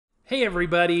Hey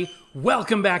everybody,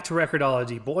 welcome back to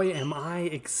Record-ology. Boy, am I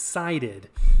excited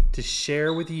to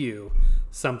share with you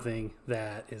something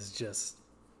that is just,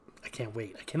 I can't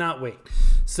wait. I cannot wait.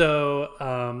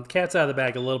 So, cat's out of the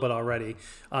bag a little bit already.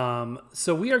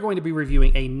 So we are going to be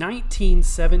reviewing a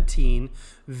 1917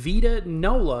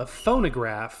 Vitanola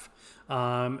phonograph.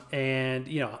 And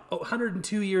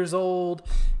 102 years old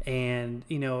and,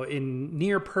 in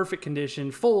near perfect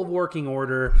condition, full of working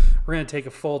order. We're going to take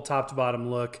a full top to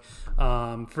bottom look.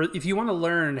 If you want to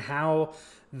learn how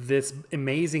this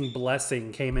amazing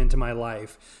blessing came into my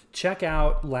life, check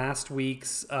out last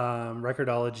week's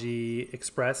Record-ology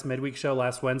Express midweek show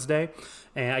last Wednesday.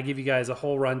 And I give you guys a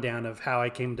whole rundown of how I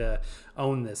came to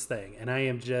own this thing. And I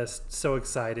am just so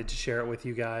excited to share it with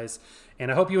you guys. And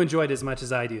I hope you enjoyed it as much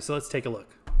as I do. So let's take a look.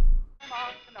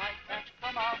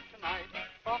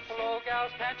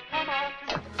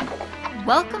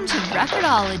 Welcome to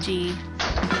Record-ology.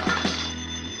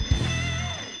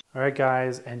 All right,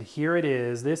 guys, and here it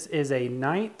is. This is a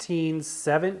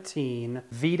 1917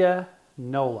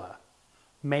 vita-nola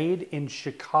made in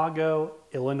Chicago,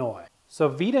 Illinois. So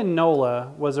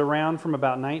vita-nola was around from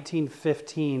about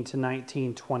 1915 to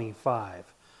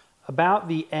 1925. About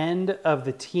the end of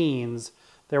the teens,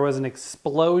 there was an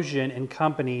explosion in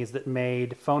companies that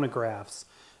made phonographs,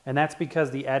 and that's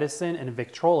because the Edison and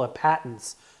Victrola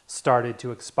patents started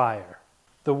to expire.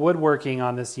 The woodworking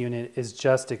on this unit is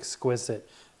just exquisite.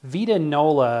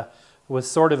 Vitanola was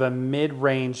sort of a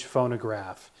mid-range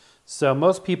phonograph, so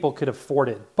most people could afford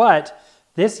it, but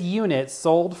this unit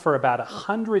sold for about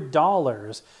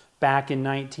 $100 back in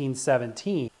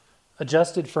 1917.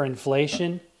 Adjusted for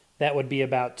inflation, that would be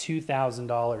about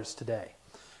 $2,000 today.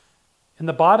 In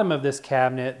the bottom of this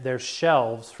cabinet, there's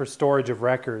shelves for storage of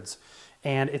records.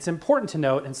 And it's important to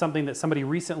note, and something that somebody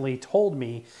recently told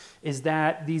me, is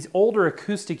that these older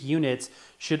acoustic units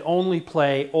should only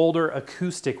play older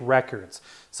acoustic records.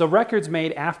 So records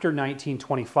made after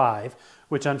 1925,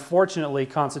 which unfortunately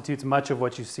constitutes much of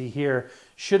what you see here,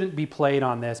 shouldn't be played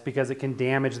on this because it can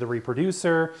damage the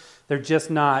reproducer. They're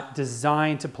just not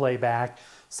designed to play back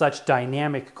such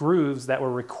dynamic grooves that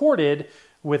were recorded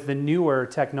with the newer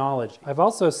technology. I've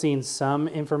also seen some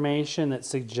information that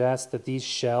suggests that these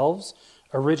shelves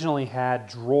originally had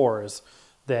drawers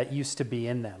that used to be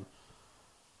in them.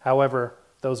 However,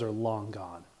 those are long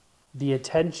gone. The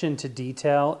attention to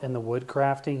detail in the wood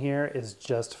crafting here is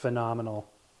just phenomenal.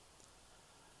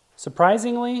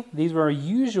 Surprisingly, these were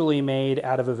usually made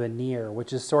out of a veneer,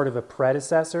 which is sort of a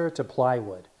predecessor to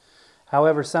plywood.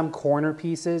 However, some corner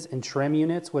pieces and trim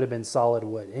units would have been solid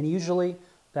wood, and usually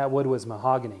that wood was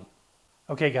mahogany.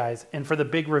 Okay guys, and for the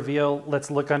big reveal, let's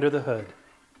look under the hood.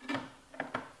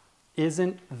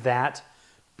 Isn't that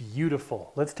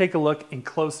beautiful? Let's take a look in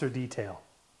closer detail.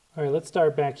 All right, let's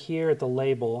start back here at the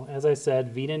label. As I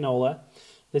said, Vitanola.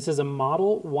 This is a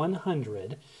Model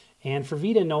 100, and for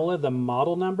Vitanola, the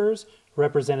model numbers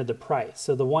represented the price.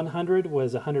 So the 100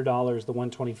 was $100, the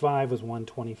 125 was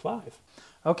 $125.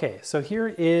 Okay, so here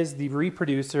is the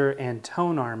reproducer and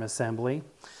tone arm assembly,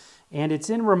 and it's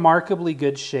in remarkably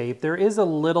good shape. There is a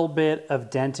little bit of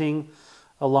denting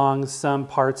along some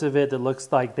parts of it that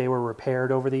looks like they were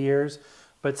repaired over the years,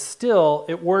 but still,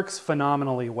 it works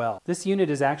phenomenally well. This unit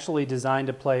is actually designed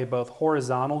to play both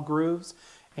horizontal grooves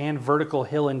and vertical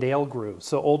hill and dale grooves.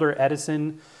 So older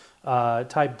Edison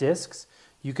type discs,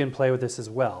 you can play with this as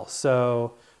well.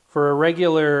 So for a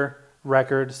regular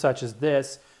record such as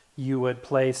this, you would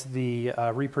place the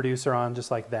reproducer on just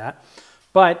like that.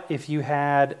 But if you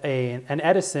had an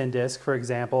Edison disc, for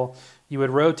example, you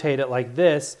would rotate it like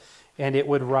this and it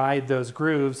would ride those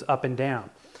grooves up and down.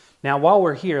 Now while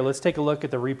we're here, let's take a look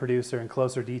at the reproducer in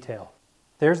closer detail.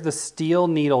 There's the steel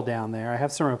needle down there. I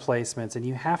have some replacements, and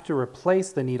you have to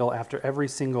replace the needle after every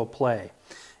single play.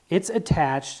 It's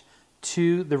attached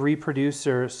to the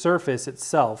reproducer surface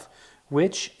itself,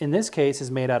 which in this case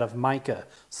is made out of mica.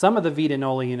 Some of the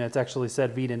Vitanola units actually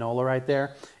said Vitanola right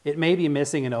there. It may be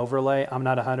missing an overlay. I'm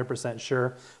not 100%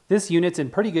 sure. This unit's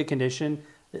in pretty good condition.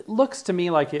 It looks to me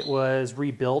like it was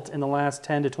rebuilt in the last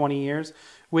 10 to 20 years,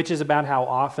 which is about how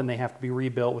often they have to be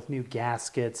rebuilt with new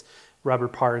gaskets, rubber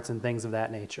parts, and things of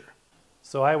that nature.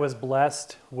 So I was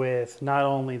blessed with not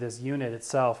only this unit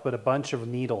itself, but a bunch of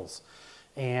needles.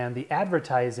 And the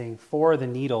advertising for the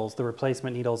needles, the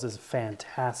replacement needles, is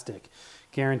fantastic.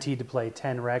 Guaranteed to play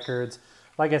 10 records.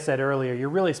 Like I said earlier, you're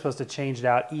really supposed to change it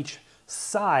out each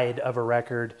side of a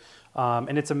record.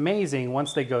 And it's amazing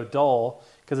once they go dull,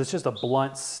 because it's just a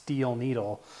blunt steel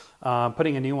needle.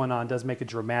 Putting a new one on does make a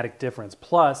dramatic difference.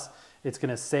 Plus, it's going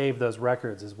to save those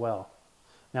records as well.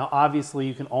 Now, obviously,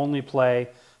 you can only play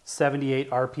 78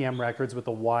 RPM records with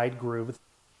a wide groove.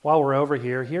 While we're over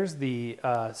here, here's the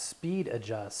speed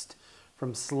adjust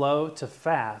from slow to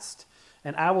fast.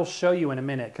 And I will show you in a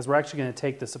minute because we're actually going to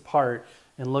take this apart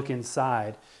and look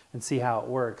inside and see how it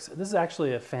works. This is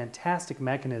actually a fantastic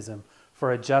mechanism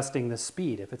for adjusting the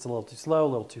speed. If it's a little too slow, a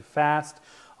little too fast.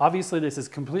 Obviously, this is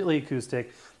completely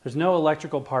acoustic. There's no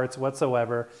electrical parts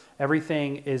whatsoever.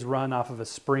 Everything is run off of a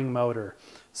spring motor.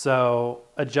 So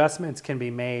adjustments can be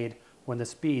made when the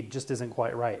speed just isn't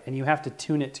quite right. And you have to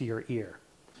tune it to your ear.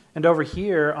 And over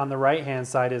here on the right-hand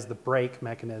side is the brake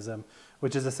mechanism,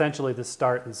 which is essentially the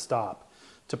start and stop.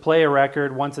 To play a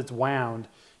record, once it's wound,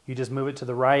 you just move it to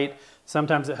the right.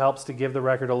 Sometimes it helps to give the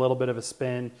record a little bit of a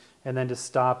spin, and then to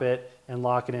stop it and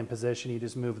lock it in position, you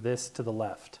just move this to the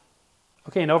left.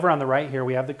 Okay, and over on the right here,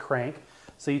 we have the crank.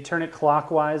 So you turn it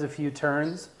clockwise a few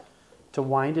turns to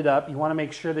wind it up. You want to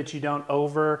make sure that you don't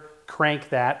over crank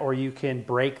that or you can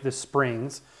break the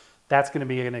springs. That's going to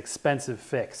be an expensive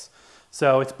fix.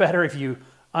 So it's better if you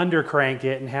under crank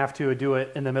it and have to do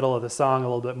it in the middle of the song a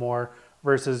little bit more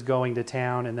versus going to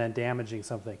town and then damaging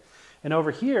something. And over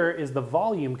here is the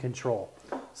volume control.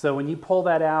 So when you pull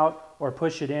that out or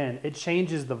push it in, it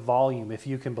changes the volume, if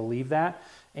you can believe that.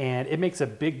 And it makes a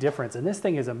big difference. And this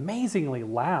thing is amazingly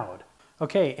loud.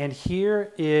 Okay, and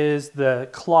here is the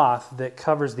cloth that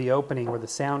covers the opening where the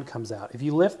sound comes out. If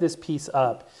you lift this piece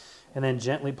up and then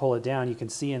gently pull it down, you can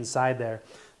see inside there.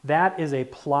 That is a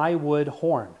plywood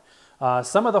horn.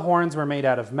 Some of the horns were made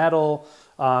out of metal,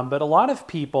 but a lot of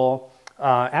people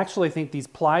actually think these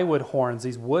plywood horns,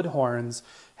 these wood horns,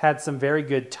 had some very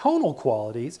good tonal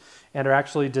qualities and are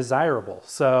actually desirable.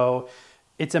 So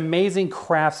it's amazing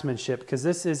craftsmanship because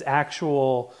this is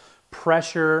actual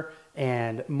pressure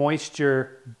and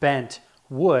moisture bent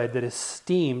wood that is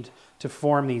steamed to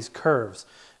form these curves.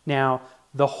 Now,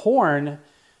 the horn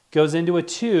goes into a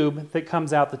tube that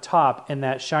comes out the top in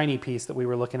that shiny piece that we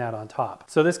were looking at on top.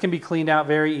 So this can be cleaned out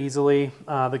very easily.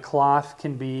 The cloth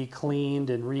can be cleaned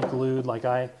and re-glued like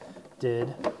I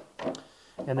did.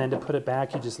 And then to put it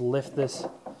back, you just lift this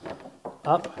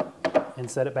up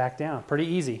and set it back down. Pretty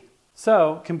easy.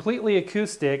 So, completely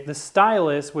acoustic, the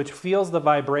stylus, which feels the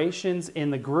vibrations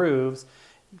in the grooves,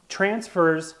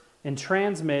 transfers and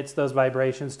transmits those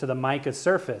vibrations to the mica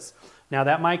surface. Now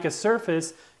that mica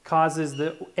surface causes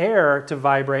the air to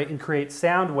vibrate and create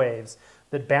sound waves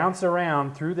that bounce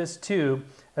around through this tube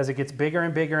as it gets bigger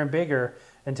and bigger and bigger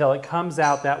until it comes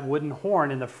out that wooden horn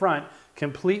in the front,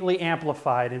 completely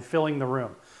amplified and filling the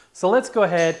room. So let's go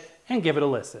ahead and give it a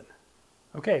listen.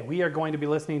 Okay, we are going to be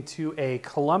listening to a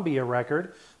Columbia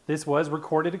record. This was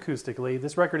recorded acoustically.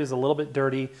 This record is a little bit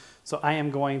dirty, so I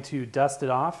am going to dust it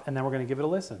off and then we're going to give it a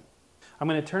listen. I'm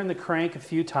going to turn the crank a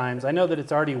few times. I know that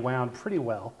it's already wound pretty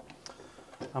well.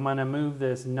 I'm going to move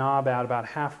this knob out about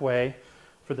halfway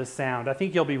for the sound. I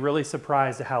think you'll be really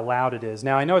surprised at how loud it is.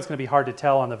 Now, I know it's going to be hard to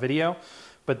tell on the video,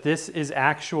 but this is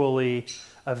actually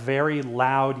a very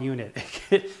loud unit.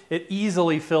 It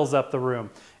easily fills up the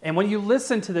room. And when you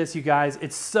listen to this, you guys,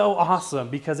 it's so awesome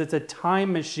because it's a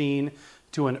time machine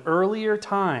to an earlier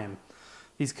time.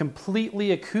 These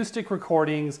completely acoustic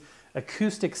recordings,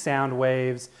 acoustic sound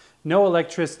waves, no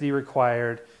electricity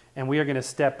required, and we are going to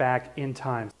step back in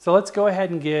time. So let's go ahead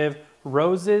and give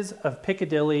Roses of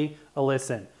Piccadilly a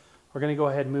listen. We're going to go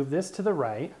ahead and move this to the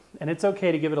right, and it's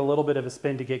okay to give it a little bit of a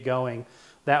spin to get going.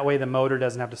 That way the motor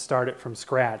doesn't have to start it from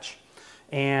scratch.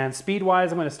 And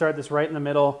speed-wise, I'm going to start this right in the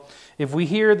middle. If we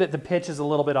hear that the pitch is a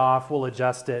little bit off, we'll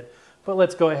adjust it. But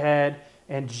let's go ahead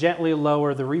and gently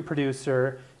lower the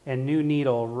reproducer and new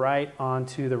needle right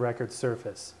onto the record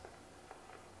surface.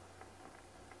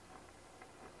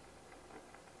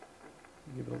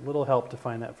 Give it a little help to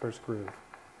find that first groove.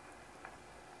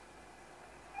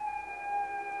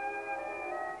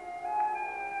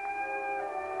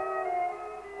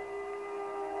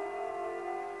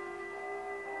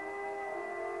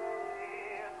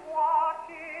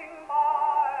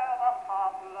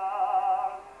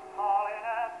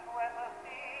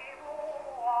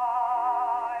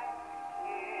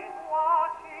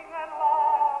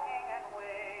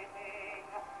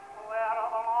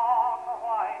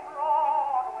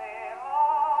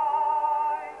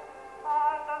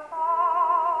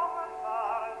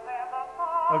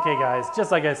 Okay guys,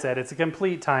 just like I said, it's a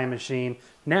complete time machine.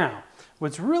 Now,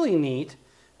 what's really neat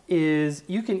is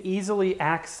you can easily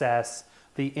access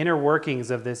the inner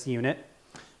workings of this unit.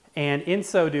 And in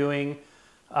so doing,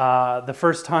 the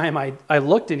first time I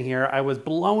looked in here, I was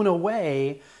blown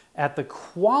away at the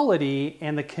quality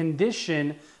and the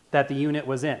condition that the unit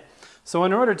was in. So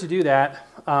in order to do that,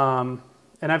 and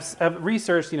I've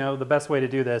researched, the best way to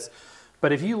do this,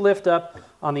 but if you lift up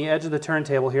on the edge of the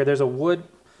turntable here, there's a wood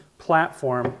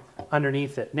platform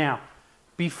underneath it. Now,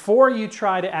 before you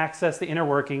try to access the inner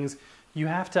workings, you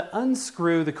have to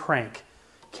unscrew the crank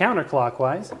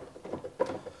counterclockwise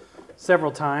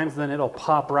several times, then it'll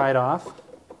pop right off,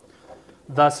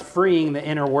 thus freeing the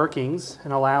inner workings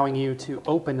and allowing you to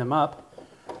open them up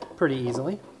pretty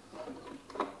easily.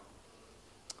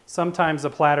 Sometimes the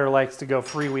platter likes to go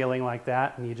freewheeling like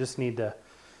that, and you just need to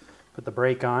put the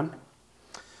brake on.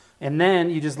 And then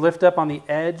you just lift up on the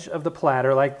edge of the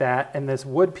platter like that, and this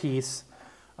wood piece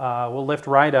will lift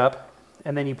right up,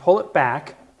 and then you pull it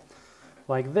back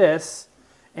like this,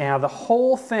 and the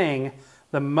whole thing,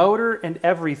 the motor and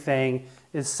everything,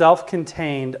 is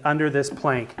self-contained under this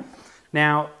plank.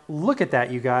 Now, look at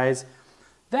that, you guys.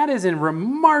 That is in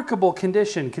remarkable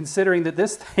condition, considering that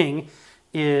this thing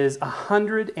is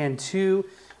 102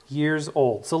 years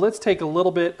old. So let's take a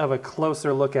little bit of a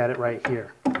closer look at it right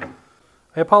here.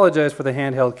 I apologize for the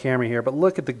handheld camera here, but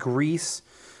look at the grease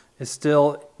is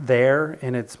still there,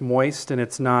 and it's moist, and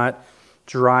it's not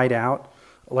dried out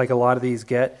like a lot of these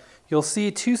get. You'll see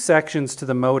two sections to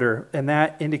the motor, and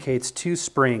that indicates two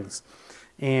springs.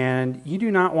 And you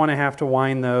do not want to have to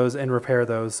wind those and repair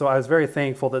those. So I was very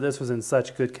thankful that this was in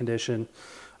such good condition.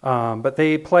 But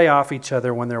they play off each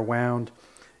other when they're wound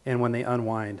and when they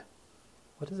unwind.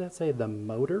 What does that say? The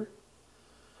motor?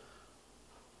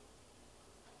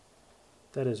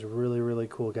 That is really, really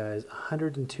cool, guys.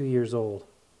 102 years old.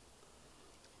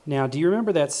 Now, do you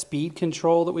remember that speed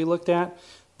control that we looked at?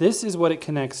 This is what it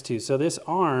connects to. So this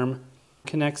arm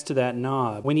connects to that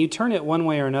knob. When you turn it one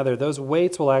way or another, those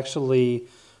weights will actually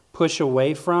push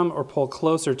away from or pull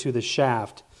closer to the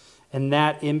shaft, and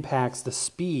that impacts the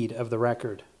speed of the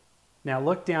record. Now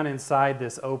look down inside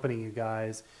this opening, you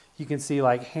guys. You can see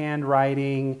like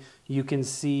handwriting, you can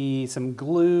see some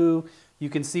glue, you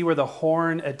can see where the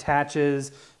horn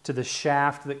attaches to the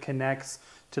shaft that connects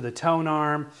to the tone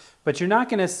arm, but you're not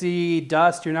going to see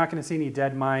dust, you're not going to see any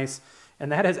dead mice,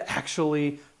 and that is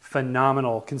actually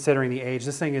phenomenal considering the age.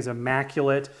 This thing is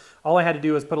immaculate. All I had to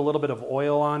do was put a little bit of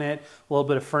oil on it, a little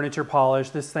bit of furniture polish.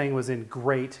 This thing was in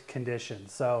great condition.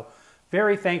 So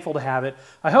very thankful to have it.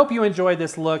 I hope you enjoyed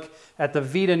this look at the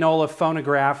Vitanola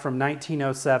phonograph from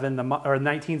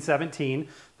 1917,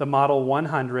 the Model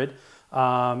 100.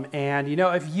 And you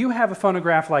know, if you have a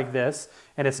phonograph like this,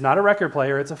 and it's not a record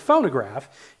player, it's a phonograph,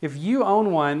 if you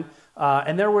own one,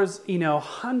 and there was, you know,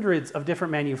 hundreds of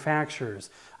different manufacturers.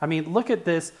 I mean, look at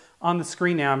this on the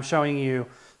screen now. I'm showing you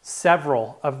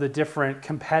several of the different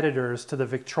competitors to the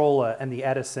Victrola and the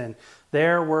Edison.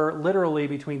 There were literally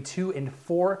between 200 and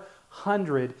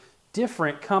 400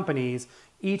 different companies,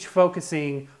 each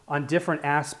focusing on different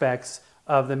aspects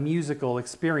of the musical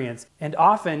experience, and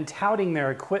often touting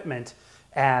their equipment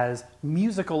as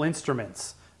musical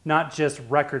instruments, not just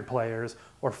record players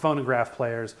or phonograph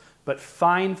players, but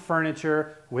fine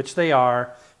furniture, which they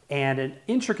are, and an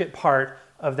intricate part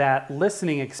of that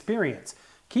listening experience.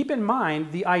 Keep in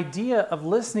mind, the idea of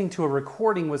listening to a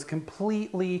recording was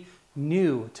completely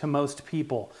new to most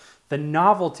people. The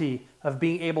novelty of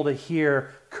being able to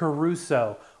hear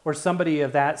Caruso or somebody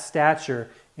of that stature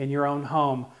in your own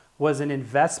home was an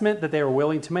investment that they were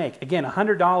willing to make. Again,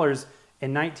 $100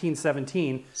 in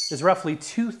 1917 is roughly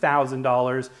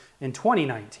 $2,000 in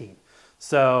 2019.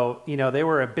 So, you know, they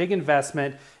were a big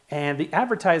investment, and the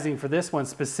advertising for this one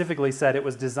specifically said it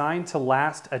was designed to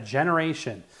last a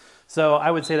generation. So I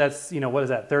would say that's, you know, what is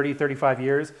that, 30, 35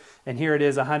 years? And here it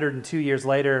is 102 years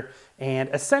later, and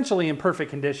essentially in perfect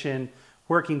condition,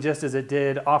 working just as it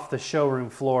did off the showroom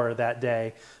floor that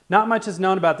day. Not much is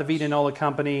known about the Vitanola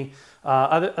company,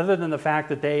 other than the fact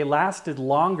that they lasted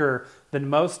longer than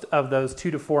most of those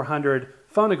 200 to 400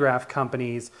 phonograph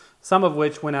companies, some of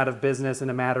which went out of business in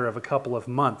a matter of a couple of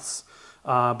months.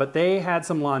 But they had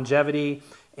some longevity,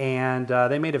 and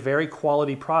they made a very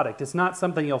quality product. It's not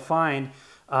something you'll find,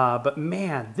 but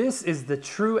man, this is the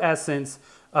true essence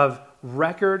of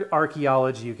record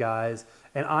archaeology, you guys.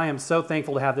 And I am so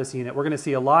thankful to have this unit. We're going to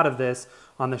see a lot of this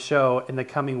on the show in the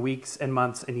coming weeks and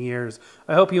months and years.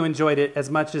 I hope you enjoyed it as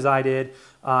much as I did.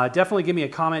 Definitely give me a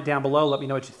comment down below. Let me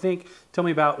know what you think. Tell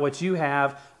me about what you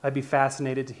have. I'd be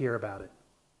fascinated to hear about it.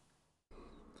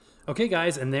 Okay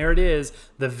guys, and there it is,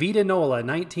 the Vitanola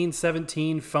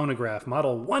 1917 phonograph,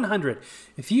 model 100.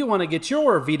 If you want to get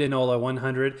your Vitanola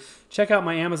 100, check out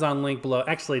my Amazon link below.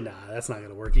 Actually, nah, that's not going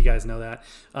to work. You guys know that.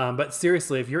 But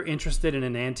seriously, if you're interested in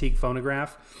an antique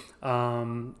phonograph,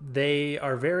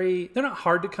 they're not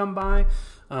hard to come by.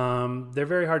 They're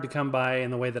very hard to come by in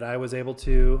the way that I was able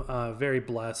to. Very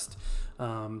blessed.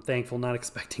 Thankful, not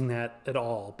expecting that at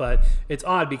all. But it's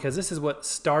odd because this is what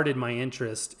started my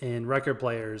interest in record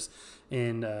players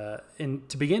to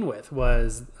begin with,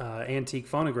 was antique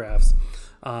phonographs.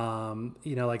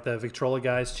 You know, like the Victrola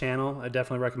guys channel. I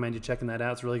definitely recommend you checking that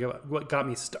out. It's really good. What got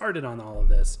me started on all of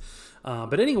this.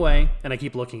 But anyway, and I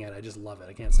keep looking at it. I just love it.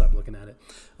 I can't stop looking at it.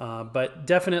 But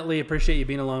definitely appreciate you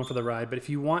being along for the ride. But if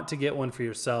you want to get one for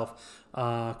yourself,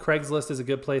 Craigslist is a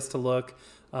good place to look.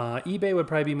 eBay would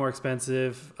probably be more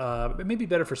expensive. It may be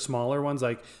better for smaller ones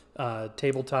like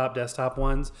tabletop, desktop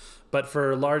ones. But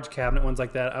for large cabinet ones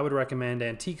like that, I would recommend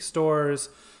antique stores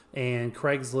and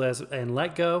Craigslist and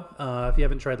Letgo. If you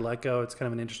haven't tried Letgo, it's kind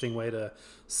of an interesting way to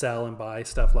sell and buy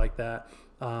stuff like that.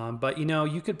 But you know,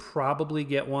 you could probably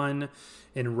get one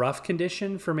in rough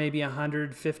condition for maybe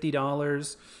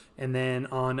 $150 and then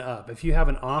on up. If you have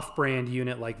an off-brand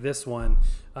unit like this one,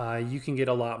 you can get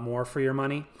a lot more for your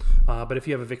money. But if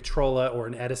you have a Victrola or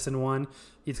an Edison one,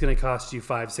 it's going to cost you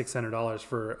 $500–600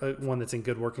 for one that's in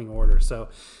good working order. So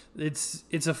it's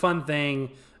a fun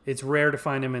thing. It's rare to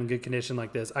find them in good condition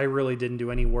like this. I really didn't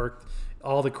do any work.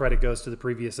 All the credit goes to the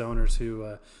previous owners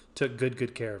who took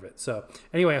good care of it. So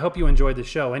anyway, I hope you enjoyed the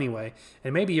show anyway.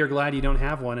 And maybe you're glad you don't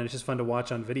have one and it's just fun to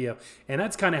watch on video. And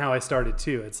that's kind of how I started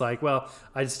too. It's like, well,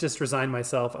 I just resigned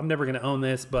myself. I'm never going to own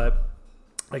this, but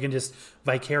I can just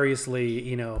vicariously,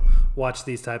 you know, watch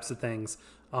these types of things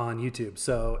on YouTube.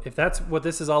 So if that's what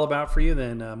this is all about for you,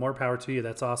 then more power to you.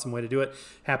 That's an awesome way to do it.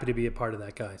 Happy to be a part of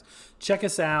that, guys. Check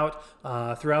us out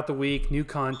throughout the week, new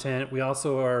content. We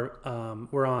also are,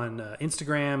 we're on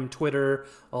Instagram, Twitter,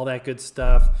 all that good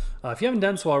stuff. If you haven't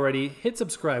done so already, hit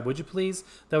subscribe, would you please?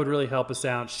 That would really help us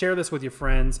out. Share this with your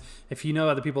friends. If you know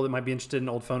other people that might be interested in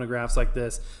old phonographs like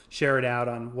this, share it out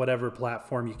on whatever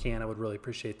platform you can. I would really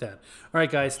appreciate that. All right,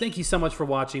 guys, thank you so much for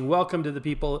watching. Welcome to the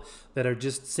people that are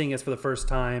just seeing us for the first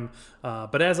time.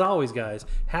 But as always, guys,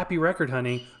 happy record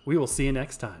hunting. We will see you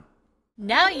next time.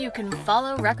 Now you can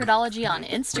follow Record-ology on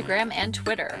Instagram and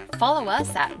Twitter. Follow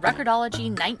us at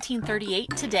Record-ology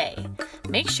 1938 today.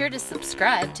 Make sure to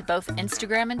subscribe to both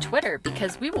Instagram and Twitter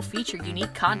because we will feature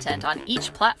unique content on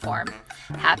each platform.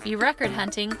 Happy record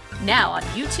hunting now on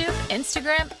YouTube,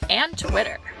 Instagram, and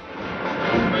Twitter.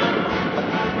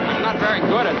 I'm not very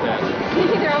good at this.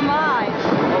 Neither am I.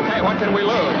 Okay, what can we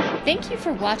lose? Thank you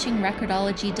for watching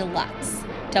Record-ology Deluxe.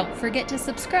 Don't forget to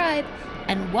subscribe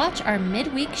and watch our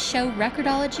midweek show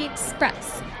Record-ology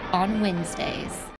Express on Wednesdays.